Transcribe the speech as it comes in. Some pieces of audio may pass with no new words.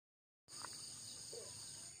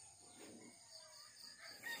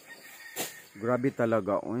Grabe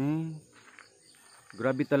talaga,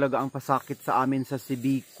 Grabe talaga ang pasakit sa amin sa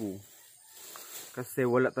Sibiku. Kasi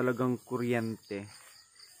wala talagang kuryente.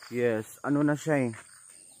 Yes, ano na siya eh.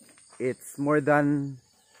 It's more than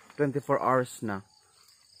 24 hours na.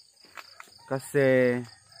 Kasi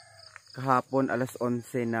kahapon alas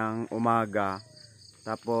 11 ng umaga.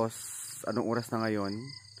 Tapos anong oras na ngayon?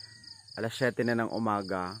 Alas 7 na ng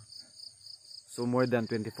umaga. So more than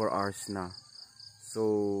 24 hours na.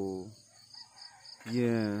 So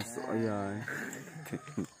yes, so ayan.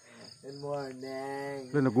 Good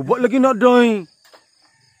morning. Naguba lagi na day.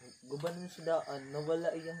 Guban mo sa daan,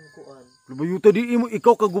 nawala iyang kuan. Bayuta di mo,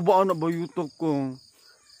 ikaw kagubaan na bayuta ko.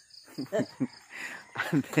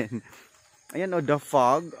 And then, ayan the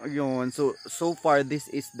fog. Ayun, so far this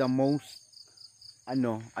is the most,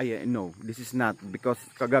 no, this is not. Because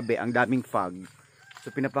kagabi, ang daming fog.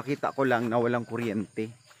 So pinapakita ko lang na walang kuryente.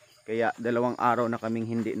 Kaya 2 araw na kaming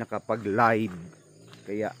hindi nakapag-live.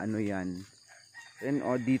 Kaya ano yan. Then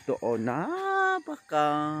dito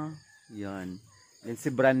napaka. Yan. Then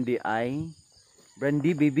si Brandy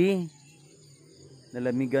Brandy baby.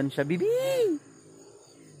 Nalamigan siya baby.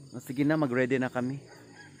 Sige na, mag-ready na kami.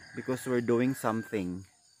 Because we're doing something.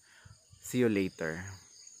 See you later.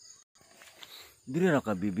 Dili ra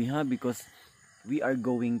ka baby ha, because we are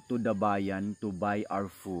going to the bayan to buy our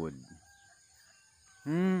food.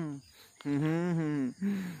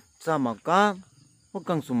 Sama ka? Huwag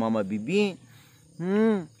kang sumama, bibi.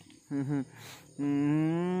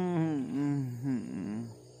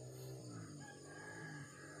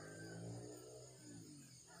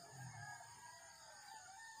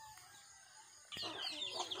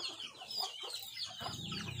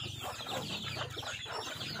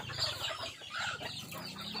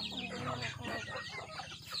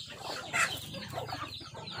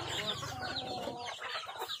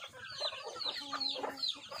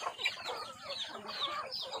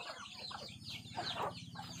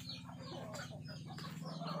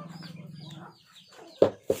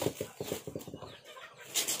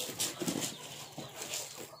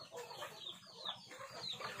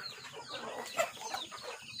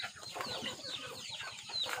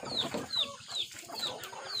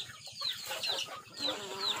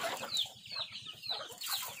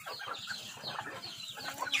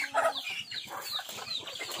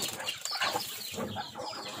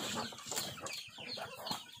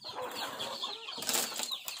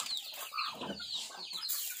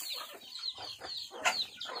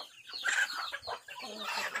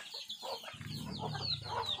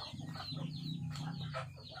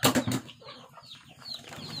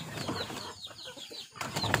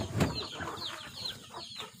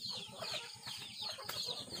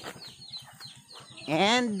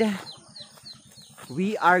 And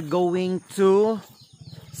we are going to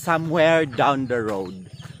somewhere down the road.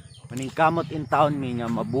 Maningkamot in town may nga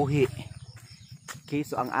mabuhi. Okay,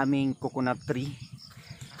 so ang aming coconut tree.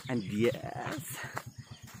 And yes,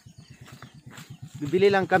 bibili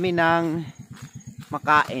lang kami ng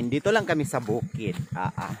makain. Dito lang kami sa Bukid.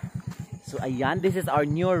 So ayan, this is our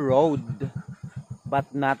new road.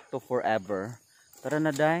 But not to forever. Tara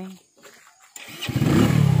na, day.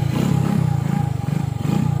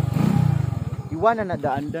 Iwanan na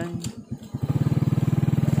daan dan.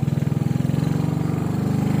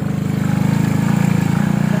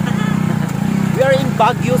 We are in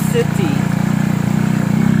Baguio City.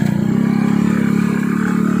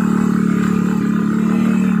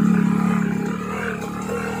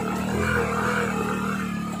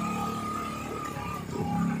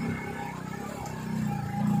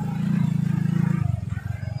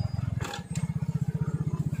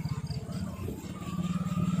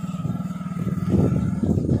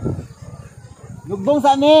 Lugbong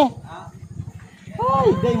sa ni.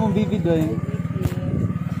 Ay, day mong bibi doy.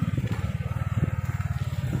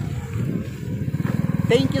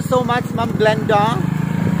 Thank you so much, Ma'am Glenda.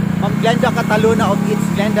 Ma'am Glenda Cataluna of It's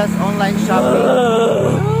Glenda's online shopping.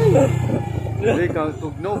 Ay, ka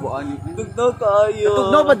tugnaw ba ani? Tugnaw kayo.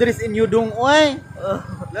 Tugnaw ba diri in Yudong oy?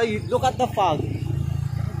 Look at the fog.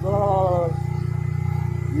 God.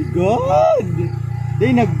 My God.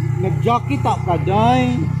 Day nag-jacket ka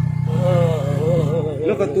day.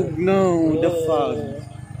 Look at tugnaw, the fog.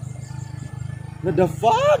 The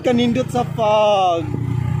fog, kanindot sa fog.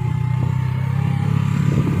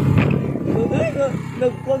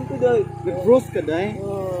 Nagpon ko day. Nag-frost ka day?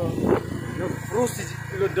 Nag-frost si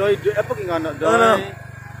Kilo day. Apa kang anak day?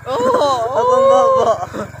 Abang baba.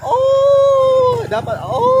 Dapat,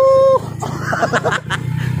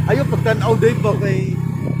 ayaw pagtanaw day ba kay?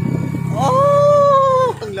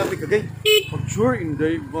 Ang lamig ka gay. Pag-sure in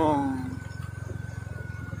day bang.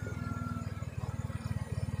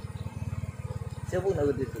 Siya po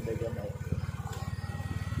nagod dito dagan ay.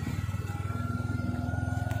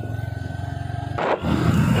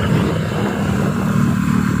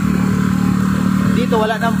 Dito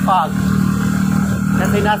wala nang fog.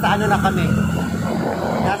 Kasi nasa ano na kami.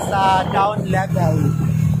 Nasa down level.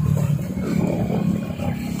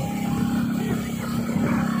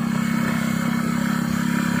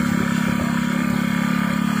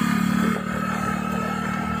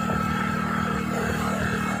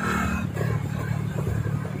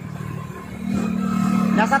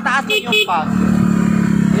 Nasa taas din yung fog.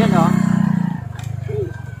 Ayan o.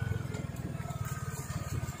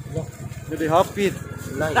 Very happy.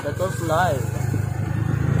 Light, that's light.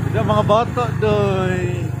 Ito mga bata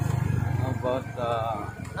doy. Mga bata.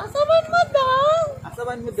 Asaban mo dong?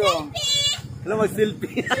 Asaban mo dong? Alam mo,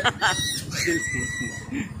 selfie. Selfie.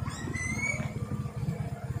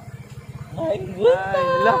 Ay,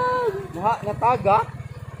 buta. Natagak.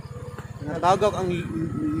 Natagak ang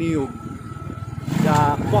niyog.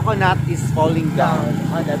 The coconut is falling down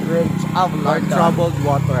On the bridge of our London. troubled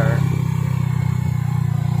water.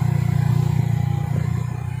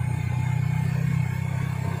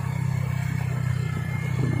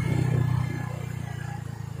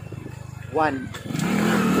 One.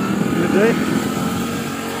 Good.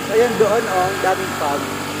 Ayan doon oh, ang daming fog.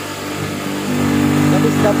 That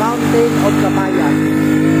is the mountain of Kabayan.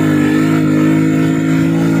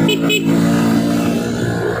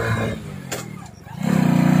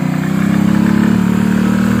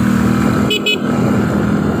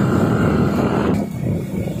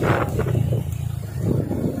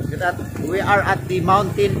 We are at the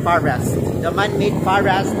mountain forest, the man-made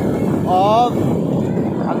forest of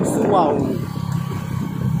Agsuaw.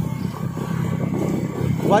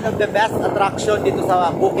 One of the best attraction dito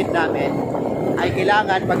sa bukid namin ay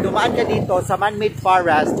kailangan pag dumaan ka dito sa man-made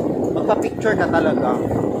forest, magpa-picture ka talaga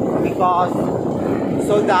because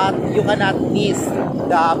so that you cannot miss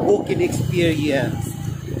the bukid experience.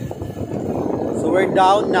 So we're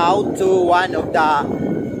down now to one of the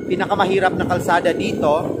pinakamahirap na kalsada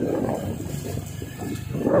dito.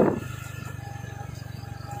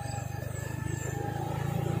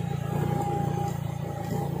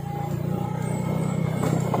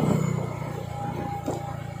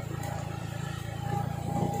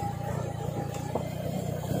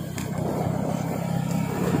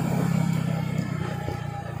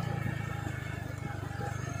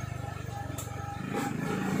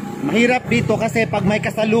 Mahirap dito kasi pag may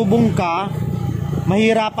kasalubong ka,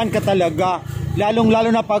 mahirapan ka talaga.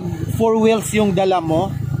 Lalong-lalo na pag 4 wheels yung dala mo.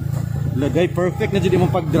 Lagay, perfect na dyan mo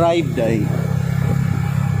pag-drive, day.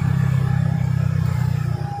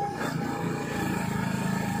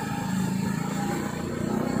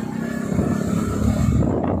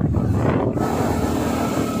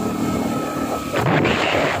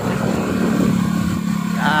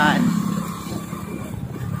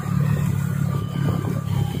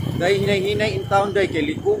 Day hinay-hinay in town day kay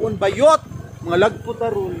likuon bayot mga lagpo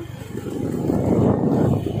taron.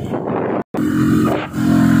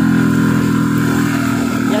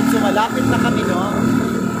 Yan, so malapit na kami no.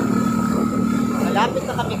 Malapit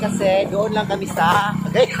na kami kasi doon lang kami sa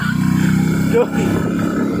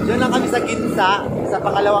doon lang kami sa Ginsa, sa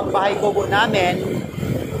pangalawang bahay kubo namin.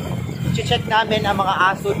 I-check namin ang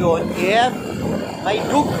mga aso doon if may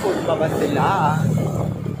dog food pa ba sila.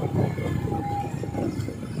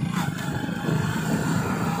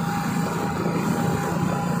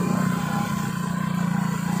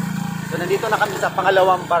 So nandito na kami sa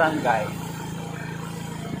pangalawang barangay,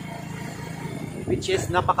 which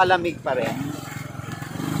is napakalamig pa rin.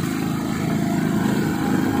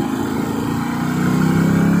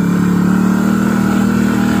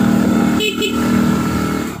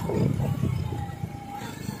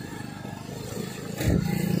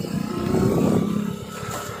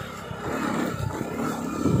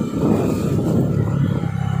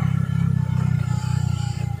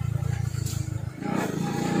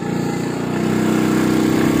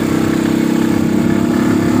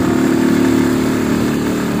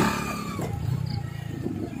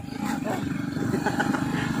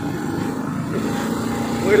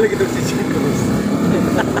 Wala lagi itong si Chicos.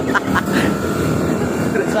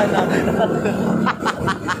 Sana.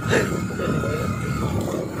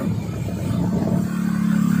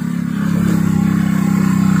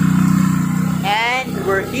 And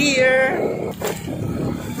we're here.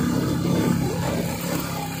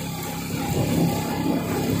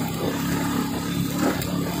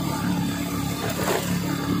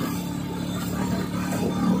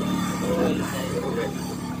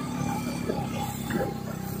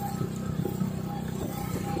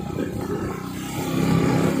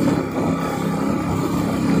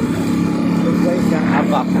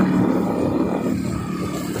 back.